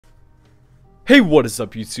Hey, what is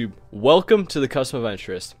up YouTube? Welcome to the Custom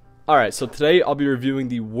Adventurist. Alright, so today I'll be reviewing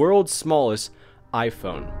the world's smallest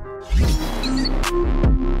iPhone.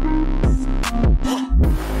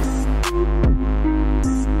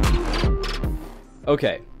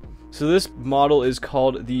 Okay, so this model is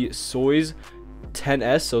called the Soyuz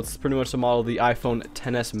 10s, so it's pretty much the model of the iPhone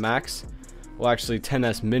 10s Max. Well, actually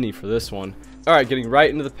 10s Mini for this one. Alright, getting right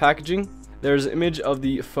into the packaging. There's an image of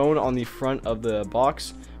the phone on the front of the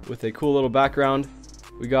box with a cool little background.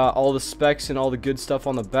 We got all the specs and all the good stuff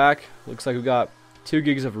on the back. Looks like we got 2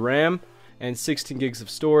 gigs of RAM and 16 gigs of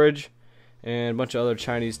storage and a bunch of other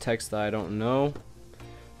Chinese text that I don't know.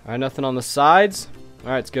 Alright, nothing on the sides.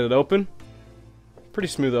 Alright, let's get it open. Pretty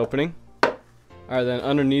smooth opening. Alright, then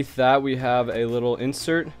underneath that we have a little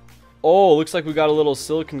insert. Oh, looks like we got a little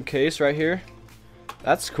silicone case right here.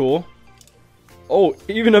 That's cool. Oh,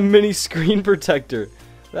 even a mini screen protector.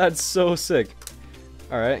 That's so sick.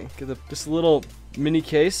 Alright, get this little mini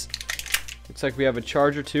case. Looks like we have a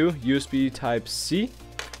charger too, USB type C.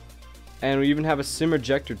 And we even have a SIM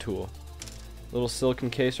ejector tool. Little silicone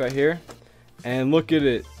case right here. And look at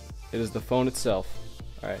it. It is the phone itself.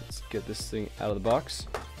 Alright, let's get this thing out of the box.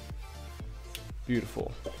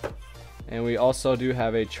 Beautiful. And we also do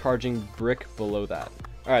have a charging brick below that.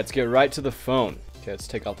 Alright, let's get right to the phone. Okay, let's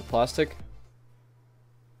take out the plastic.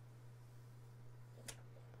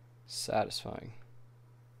 Satisfying.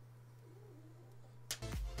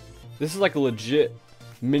 This is like a legit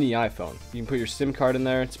mini iPhone. You can put your SIM card in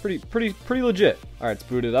there. It's pretty legit. All right, let's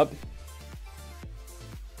boot it up.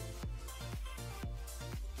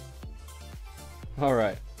 All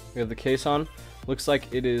right, we have the case on. Looks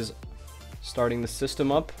like it is starting the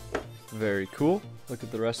system up. Very cool. Look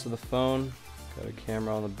at the rest of the phone. Got a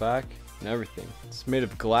camera on the back and everything. It's made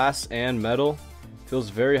of glass and metal. Feels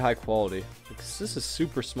very high quality. This is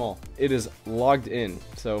super small. It is logged in,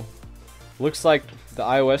 so looks like the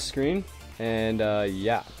iOS screen. And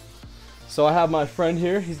yeah, so I have my friend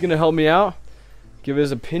here. He's gonna help me out, give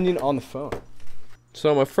his opinion on the phone.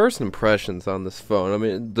 So my first impressions on this phone, I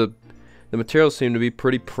mean, the materials seem to be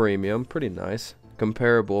pretty premium, pretty nice,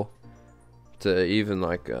 comparable to even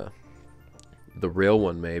like the real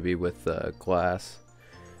one maybe with glass.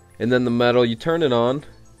 And then the metal, you turn it on.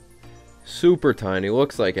 Super tiny,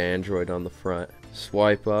 looks like Android on the front.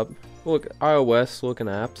 Swipe up, look, iOS looking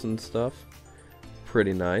apps and stuff.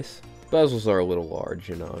 Pretty nice. Bezels are a little large,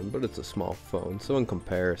 you know, but it's a small phone, so in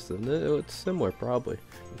comparison, it's similar probably.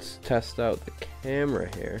 Let's test out the camera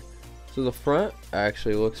here. So the front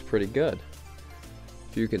actually looks pretty good.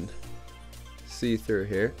 If you can see through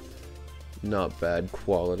here, not bad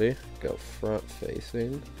quality. Go front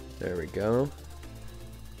facing. There we go.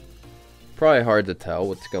 Probably hard to tell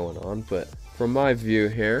what's going on, but from my view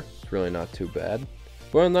here, it's really not too bad.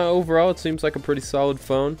 But on that overall, it seems like a pretty solid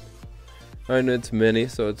phone. I know it's mini,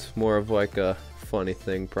 so it's more of like a funny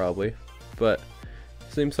thing probably, but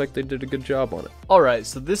it seems like they did a good job on it. Alright,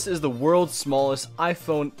 so this is the world's smallest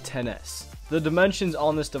iPhone 10s. The dimensions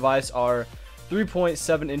on this device are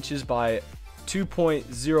 3.7 inches by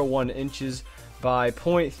 2.01 inches by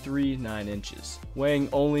 0.39 inches, weighing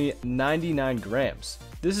only 99 grams.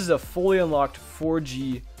 This is a fully unlocked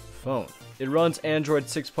 4G phone. It runs Android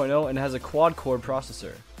 6.0 and has a quad-core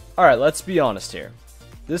processor. Alright, let's be honest here.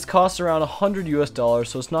 This costs around $100 US,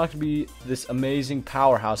 so it's not going to be this amazing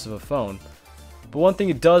powerhouse of a phone. But one thing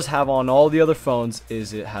it does have on all the other phones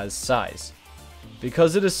is it has size.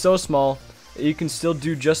 Because it is so small, you can still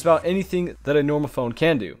do just about anything that a normal phone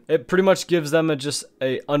can do. It pretty much gives them just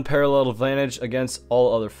an unparalleled advantage against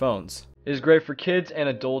all other phones. It is great for kids and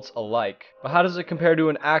adults alike. But how does it compare to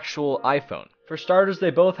an actual iPhone? For starters,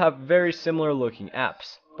 they both have very similar looking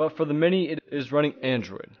apps. But for the Mini, it is running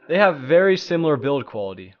Android. They have very similar build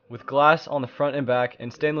quality, with glass on the front and back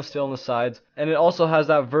and stainless steel on the sides, and it also has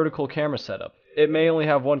that vertical camera setup. It may only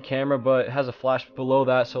have one camera, but it has a flash below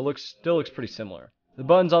that, so it still looks pretty similar. The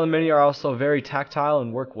buttons on the Mini are also very tactile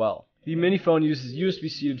and work well. The Mini phone uses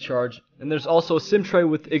USB-C to charge, and there's also a SIM tray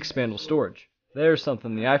with expandable storage. There's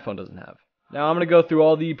something the iPhone doesn't have. Now I'm going to go through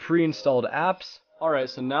all the pre-installed apps. Alright,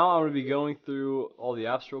 so now I'm going to be going through all the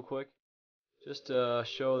apps real quick, just to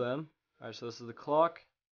show them. Alright, so this is the clock.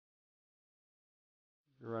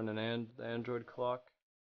 Run the Android clock.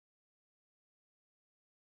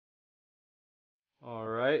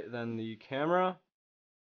 Alright, then the camera.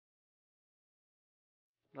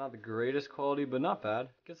 Not the greatest quality, but not bad.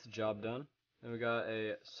 Gets the job done. Then we got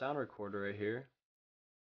a sound recorder right here.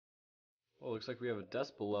 Oh, looks like we have a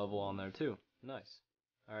decibel level on there too. Nice.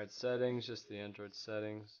 Alright, settings, just the Android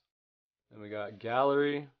settings. Then we got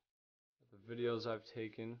gallery, the videos I've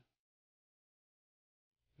taken.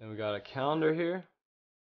 Then we got a calendar here.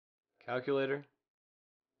 calculator,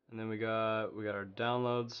 and then we got our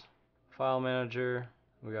downloads, file manager,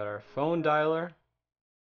 we got our phone dialer,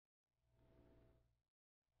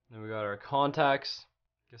 then we got our contacts.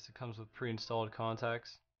 Guess it comes with pre-installed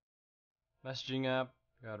contacts. Messaging app,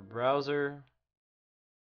 we got a browser,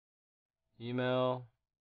 email,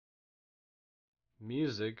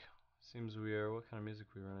 music. Seems weird. What kind of music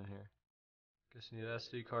we running here? Guess you need an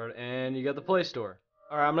SD card, and you got the Play Store.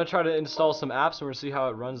 Alright, I'm gonna try to install some apps and we're gonna see how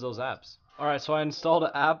it runs those apps. Alright, so I installed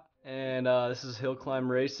an app, and this is Hill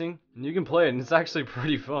Climb Racing, and you can play it, and it's actually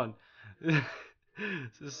pretty fun. This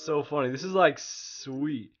is so funny. This is like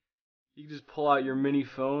sweet. You can just pull out your mini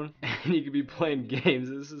phone and you can be playing games.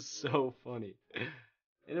 This is so funny.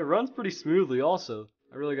 And it runs pretty smoothly also.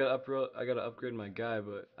 I really gotta upgrade my guy,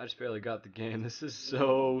 but I just barely got the game. This is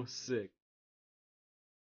so sick.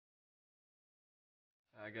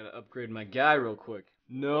 I gotta upgrade my guy real quick.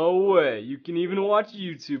 No way. You can even watch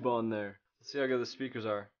YouTube on there. Let's see how good the speakers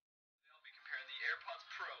are. I'll be comparing the Airpods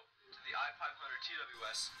Pro to the i500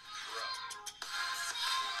 TWS Pro.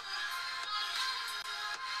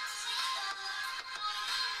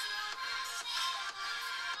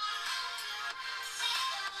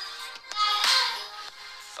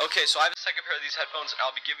 Okay, so I have a second pair of these headphones, and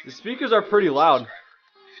I'll be giving The speakers are pretty loud. If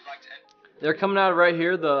you'd like to They're coming out right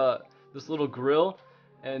here, this little grill,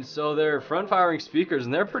 and so they're front-firing speakers,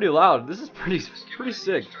 and they're pretty loud. This is pretty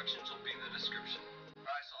sick. instructions will be in the description.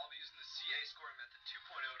 Alright, so I'll be using the CA scoring method 2.0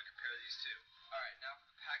 to compare these two. Alright, now for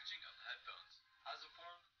the packaging of the headphones. I was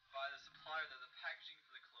informed by the supplier that the packaging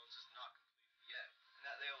for the clones is not complete yet, and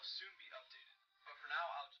that they will soon be updated. But for now,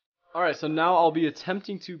 Alright, so now I'll be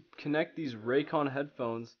attempting to connect these Raycon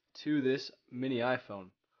headphones to this mini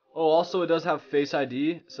iPhone. Oh, also it does have Face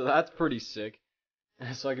ID, so that's pretty sick.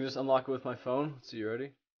 So I can just unlock it with my phone. So you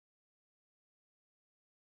ready?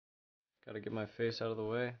 Gotta get my face out of the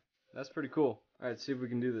way. That's pretty cool. Alright, see if we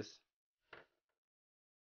can do this.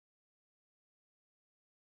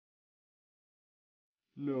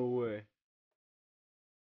 No way.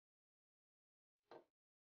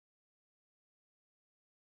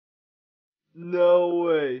 No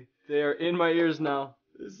way. They are in my ears now.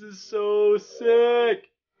 This is so sick.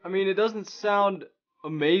 I mean, it doesn't sound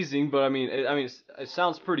amazing, but it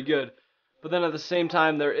sounds pretty good. But then at the same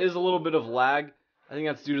time, there is a little bit of lag. I think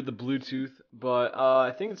that's due to the Bluetooth, but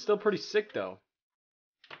I think it's still pretty sick though.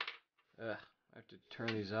 I have to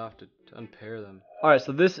turn these off to unpair them. Alright,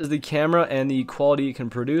 so this is the camera and the quality it can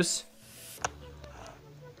produce.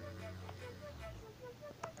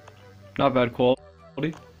 Not bad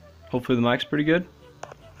quality. Hopefully the mic's pretty good.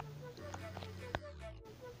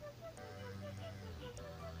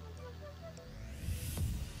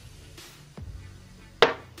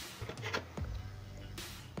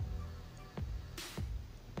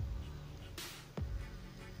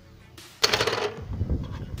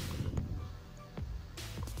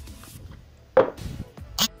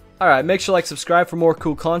 Alright, make sure to subscribe for more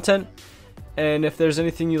cool content. And if there's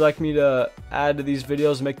anything you'd like me to add to these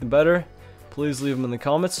videos and make them better, please leave them in the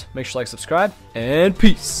comments. Make sure to subscribe, and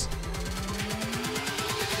peace!